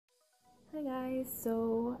guys,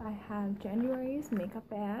 so I have January's makeup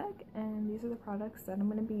bag, and these are the products that I'm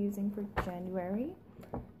going to be using for January.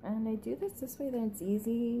 And I do this way that it's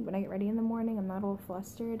easy. When I get ready in the morning, I'm not all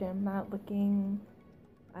flustered and I'm not looking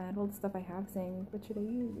at all the stuff I have saying, what should I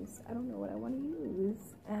use? I don't know what I want to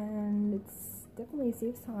use. And it's definitely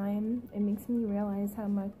saves time. It makes me realize how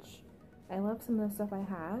much I love some of the stuff I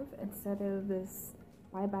have instead of this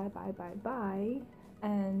buy,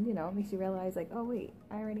 and you know, it makes you realize like, oh wait,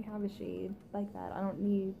 I already have a shade like that. I don't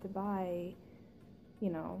need to buy, you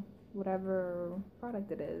know, whatever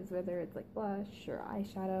product it is, whether it's like blush or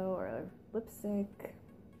eyeshadow or lipstick.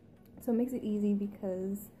 So it makes it easy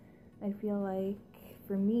because I feel like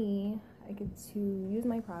for me, I get to use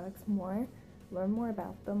my products more, learn more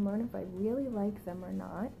about them, learn if I really like them or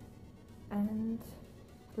not. And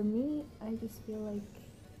for me, I just feel like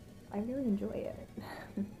I really enjoy it.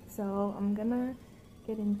 So I'm gonna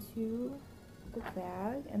get into the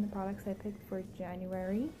bag and the products I picked for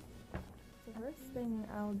January. The first thing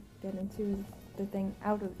I'll get into is the thing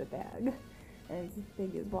out of the bag, and it's as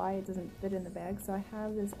big as why it doesn't fit in the bag. So I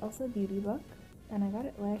have this Elsa beauty book, and I got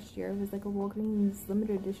it last year. It was like a Walgreens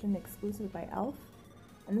limited edition exclusive by e.l.f.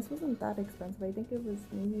 and this wasn't that expensive. I think it was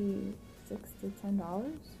maybe $6 to $10.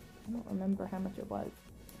 I don't remember how much it was.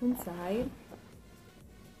 Inside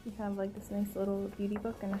you have like this nice little beauty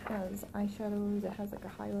book, and it has eyeshadows, it has like a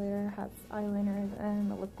highlighter, it has eyeliners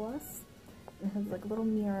and a lip gloss. It has like a little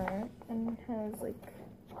mirror, and it has like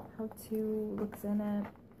how-to looks in it.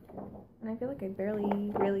 And I feel like I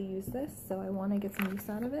barely really use this, so I want to get some use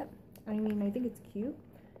out of it. I mean, I think it's cute.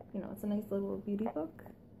 You know, it's a nice little beauty book.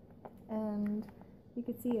 And you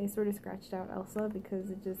can see I sort of scratched out Elsa because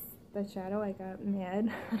it just, that shadow, I got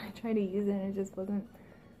mad when I tried to use it and it just wasn't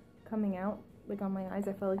coming out. Like on my eyes,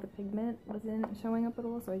 I felt like the pigment wasn't showing up at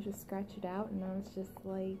all, so I just scratched it out, and I was just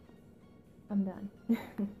like, I'm done.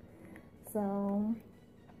 So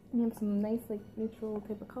you have some nice like neutral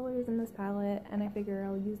type of colors in this palette, and I figure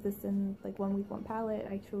I'll use this in like 1 week 1 palette.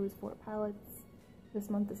 I chose 4 palettes this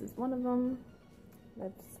month. This is one of them.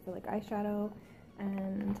 That's for like eyeshadow,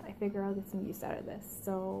 and I figure I'll get some use out of this.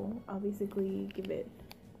 So I'll basically give it,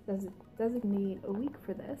 designate a week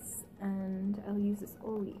for this, and I'll use this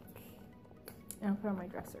all week. And I'll put it on my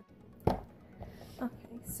dresser.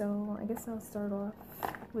 Okay, so I guess I'll start off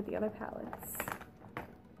with the other palettes,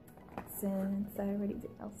 since I already did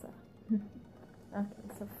Elsa.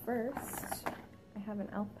 Okay, so first I have an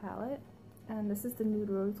e.l.f. palette, and this is the Nude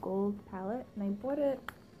Rose Gold palette, and I bought it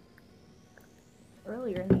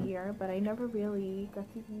earlier in the year, but I never really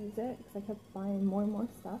got to use it because I kept buying more and more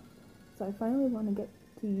stuff. So I finally want to get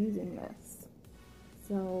to using this.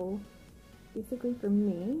 So basically for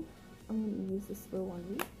me, I'm going to use this for 1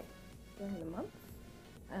 week during the month,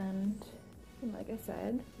 and like I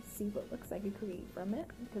said, see what looks like I create from it,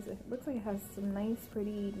 because it looks like it has some nice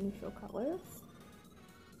pretty neutral colors,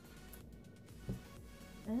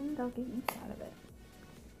 and I'll get use out of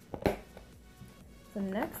it. So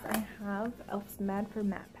next I have e.l.f.'s Mad for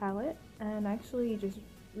Matte palette, and I actually just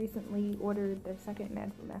recently ordered their second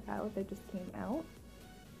Mad for Matte palette that just came out.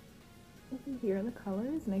 You can hear the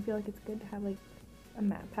colors, and I feel like it's good to have like a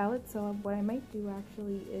matte palette. So what I might do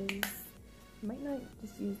actually is, I might not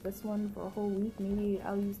just use this one for a whole week. Maybe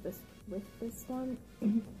I'll use this with this one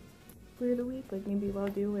for the week. Like maybe what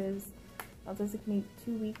I'll do is I'll designate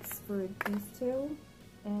 2 weeks for these two,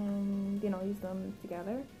 and you know, use them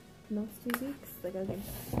together in those 2 weeks. Like I'll give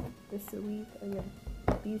this a week, I'll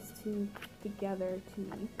give these two together 2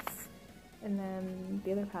 weeks, and then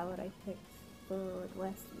the other palette I picked for the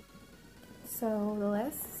last week. So the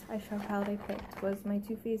last eyeshadow palette I picked was my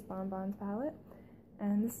Too Faced Bonbons palette,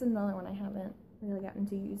 and this is another one I haven't really gotten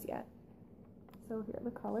to use yet. So here are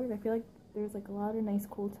the colors. I feel like there's like a lot of nice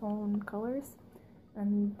cool tone colors,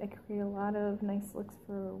 and I could create a lot of nice looks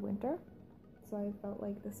for winter. So I felt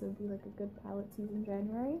like this would be like a good palette to use in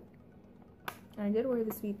January. And I did order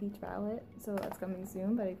the Sweet Peach palette, so that's coming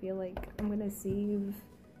soon, but I feel like I'm gonna save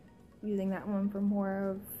using that one for more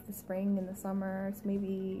of the spring and the summer. So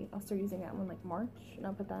maybe I'll start using that one like March, and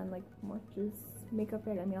I'll put that in like March's makeup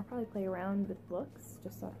bag. I mean, I'll probably play around with looks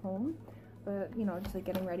just at home, but you know, just like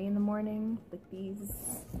getting ready in the morning, like these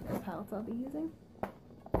are the palettes I'll be using.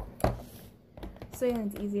 So yeah,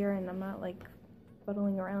 it's easier, and I'm not like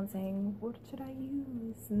fuddling around saying, what should I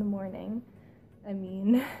use in the morning? I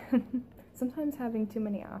mean, sometimes having too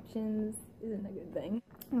many options isn't a good thing.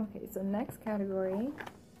 Okay, so next category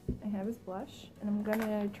I have is blush, and I'm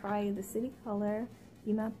gonna try the City Color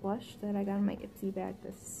E.l.f. blush that I got in my Ipsy bag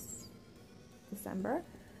this December.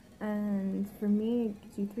 And for me, it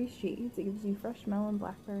gives you 3 shades. It gives you Fresh Melon,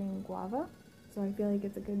 Blackberry, and Guava. So I feel like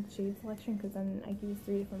it's a good shade selection because then I can use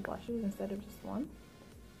 3 different blushes instead of just one.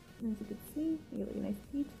 And as you can see, you get like a nice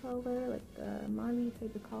peach color, like a mauve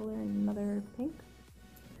type of color, and another pink.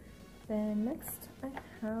 Then next I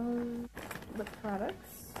have lip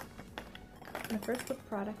products. And the first lip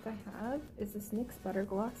product I have is this NYX Butter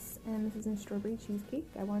Gloss, and this is in Strawberry Cheesecake.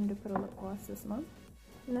 I wanted to put a lip gloss this month.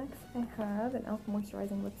 Next I have an e.l.f.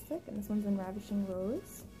 moisturizing lipstick, and this one's in Ravishing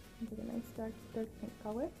Rose. It's like a nice dark pink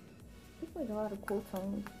color. I think like a lot of cool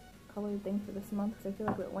tone colored thing for this month because I feel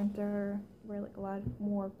like with winter we're like a lot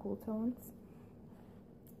more cool tones.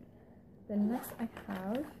 Then next I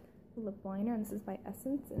have a lip liner, and this is by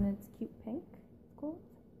Essence, and it's Cute Pink. It's cool.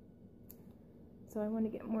 So I want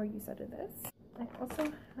to get more use out of this. I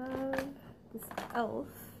also have this e.l.f.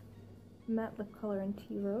 matte lip color in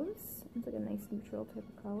Tea Rose. It's like a nice neutral type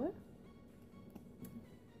of color.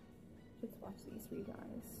 Just watch these for you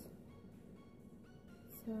guys.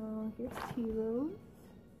 So here's Tea Rose.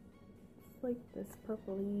 It's like this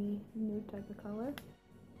purpley nude type of color.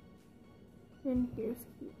 And here's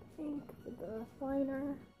Cute Pink for the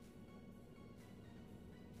liner.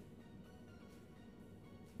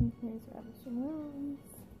 And here's Ravishing Rose.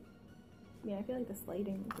 Yeah, I feel like this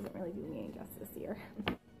lighting doesn't really do me any justice here.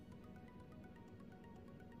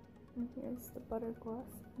 And here's the Butter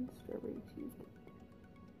Gloss and Strawberry Cheesecake.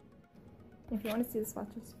 If you want to see the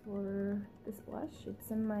swatches for this blush, it's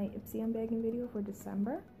in my Ipsy unbagging video for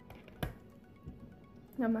December.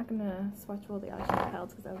 I'm not going to swatch all the eyeshadow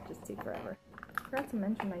palettes because that would just take forever. I forgot to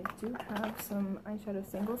mention I do have some eyeshadow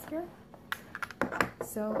singles here.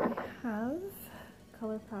 So I have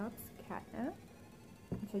ColourPop's Catnap,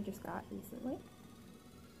 which I just got recently.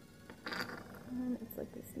 And it's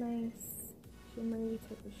like this nice shimmery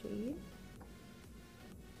type of shade.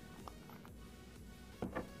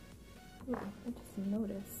 Ooh, I just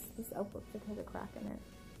noticed this e.l.f. lipstick has a crack in it.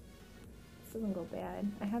 This doesn't go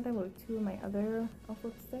bad. I had that with 2 of my other e.l.f.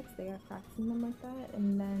 lipsticks. They got cracks in them like that,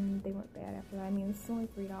 and then they went bad after that. I mean, this is only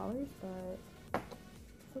 $3, but I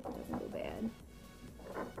hope it doesn't go bad.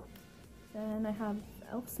 Then I have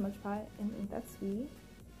e.l.f. Smudge Pot in Ain't That Sweet.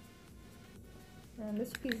 And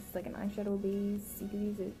this piece is like an eyeshadow base. You can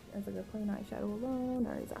use it as like a plain eyeshadow alone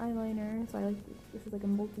or as eyeliner. So I like this is like a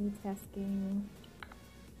multitasking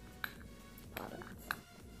product.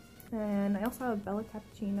 And I also have Bella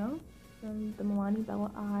Cappuccino from the Milani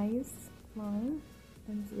Bella Eyes line.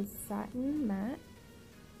 And this is satin matte.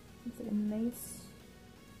 It's like a nice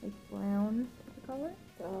like brown color.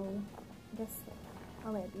 So I guess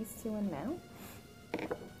I'll add these 2 in now.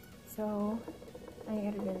 So I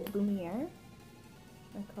added in Lumiere,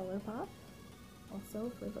 my ColourPop,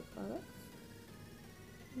 also for lip products.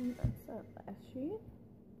 And that's our last sheet.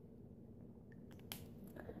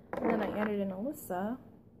 And then I added in Alyssa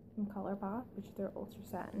from ColourPop, which is their Ultra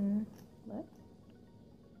Satin lip.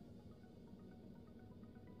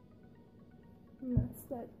 And that's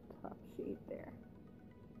that top shade there.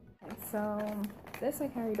 Okay, so this I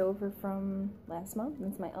carried over from last month.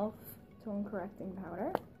 It's my e.l.f. Tone Correcting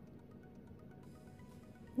Powder.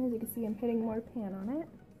 And as you can see, I'm hitting more pan on it.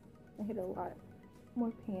 I hit a lot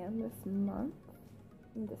more pan this month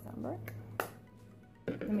in December.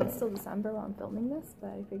 I mean, it's still December while I'm filming this,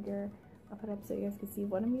 but I figure I'll put it up so you guys can see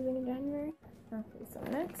what I'm using in January. Okay, so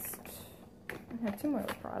next, I have 2 more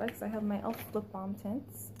products. I have my e.l.f. Lip Balm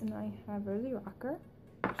Tints, and I have Rosy Rocker,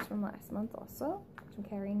 which is from last month also, which I'm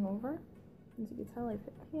carrying over. As you can tell, I've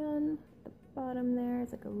hit pan. At the bottom there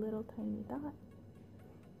is like a little tiny dot.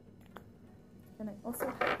 And I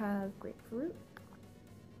also have Grapefruit,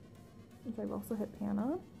 which I've also hit pan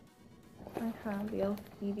on. I have the e.l.f.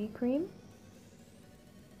 BB Cream.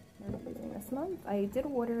 I'm using this month. I did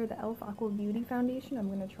order the e.l.f. Aqua Beauty Foundation. I'm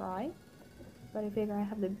going to try. But I figure I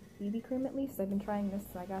have the BB Cream at least. I've been trying this.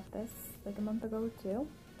 I got this like a month ago too.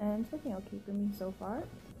 And it's working okay for me so far.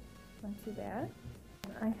 Not too bad.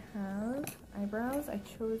 I have eyebrows. I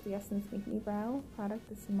chose the Essence Make Me Brow product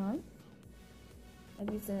this month.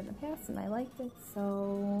 I've used it in the past and I liked it.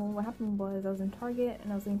 So what happened was I was in Target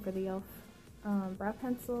and I was looking for the e.l.f. brow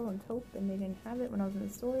pencil and taupe, and they didn't have it when I was in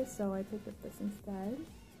the store, so I picked up this instead.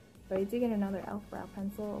 But I did get another e.l.f. brow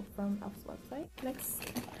pencil from e.l.f.'s website. Next,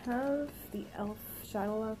 I have the e.l.f.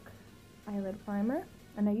 Shadow Lock eyelid primer,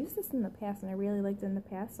 and I used this in the past and I really liked it in the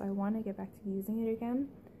past, so I want to get back to using it again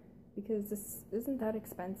because this isn't that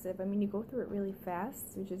expensive. I mean, you go through it really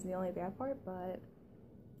fast, which is the only bad part, but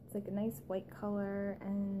it's like a nice white color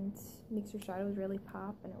and makes your shadows really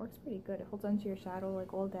pop, and it works pretty good. It holds onto your shadow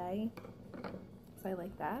like all day, so I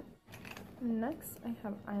like that. Next, I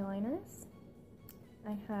have eyeliners.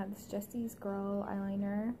 I have this Jesse's Girl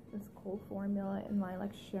eyeliner, this Cold Formula in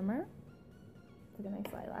Lilac Shimmer. It's like a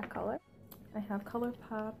nice lilac color. I have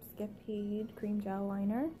ColourPop's Get Paid Cream Gel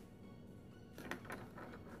Liner.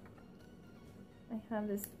 I have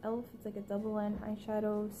this e.l.f. It's like a double-end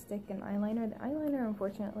eyeshadow stick and eyeliner. The eyeliner,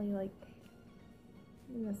 unfortunately, like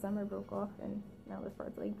in the summer broke off, and now this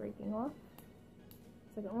part's like breaking off.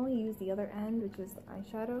 So I can only use the other end, which is the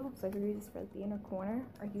eyeshadow. So I could use this for like the inner corner,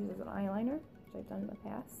 or use it as an eyeliner, which I've done in the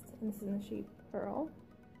past. And this is in the shape Pearl.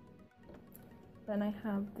 Then I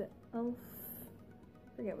have the e.l.f.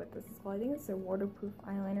 I forget what this is called. I think it's a waterproof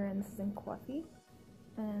eyeliner, and this is in Coffee.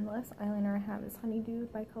 And the last eyeliner I have is Honeydew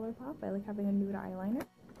by ColourPop. I like having a nude eyeliner.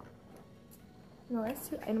 And the last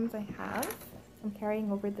two items I have, I'm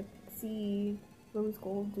carrying over the Pixie Rose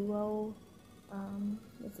Gold Duo.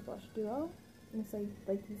 It's a blush duo. And it's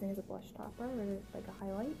like using it as a blush topper or like a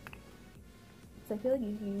highlight. So I feel like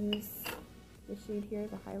you can use the shade here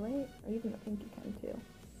as a highlight, or even the pink you can too.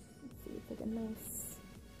 Let's see, it's like a nice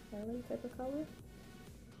highlight type of color.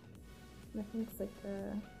 And the pink's like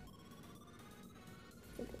a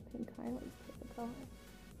pink highlight type of color.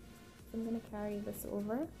 So I'm gonna carry this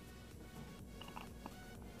over.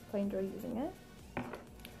 I enjoy using it.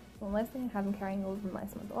 The last thing I have I'm carrying over from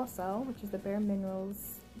last month also, which is the Bare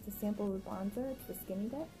Minerals. It's a sample of bronzer. It's the Skinny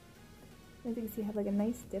Dip. As you can see, I have like a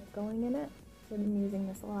nice dip going in it. So I've been using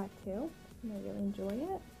this a lot too, and I really enjoy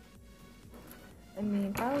it. I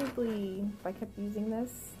mean, probably if I kept using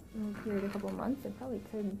this in a period of a couple of months, I probably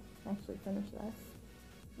could actually finish this.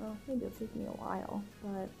 Well, maybe it'll take me a while,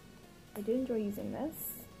 but I did enjoy using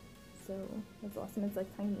this, so it's awesome. It's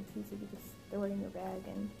like tiny too, so you can just throw it in your bag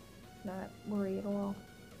and not worry at all.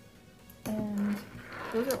 And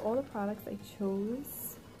those are all the products I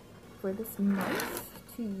chose for this month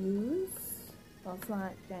to use. Well, it's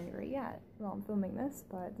not January yet while I'm filming this,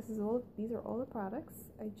 but these are all the products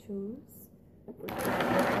I chose for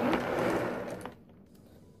January.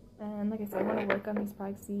 And like I said, I want to work on these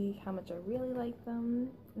products, see how much I really like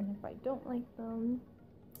them, and if I don't like them.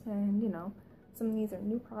 And you know, some of these are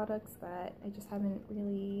new products that I just haven't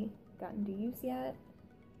really gotten to use yet.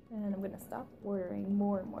 And I'm going to stop ordering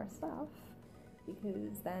more and more stuff,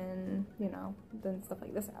 because then, you know, then stuff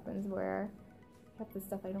like this happens where half the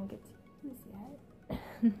stuff I don't get to use yet.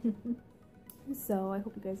 So I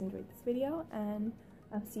hope you guys enjoyed this video, and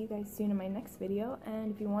I'll see you guys soon in my next video.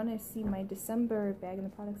 And if you want to see my December bag and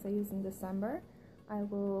the products I used in December, I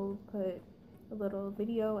will put a little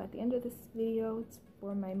video at the end of this video. It's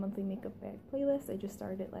for my monthly makeup bag playlist. I just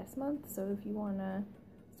started it last month, so if you want to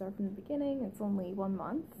start from the beginning, it's only 1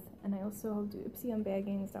 month. And I also do Ipsy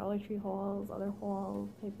unbaggings, Dollar Tree hauls, other haul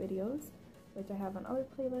type videos, which I have on other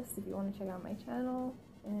playlists if you want to check out my channel.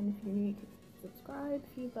 And if you're new, you can subscribe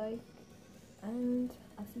if you'd like. And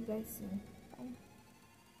I'll see you guys soon. Bye.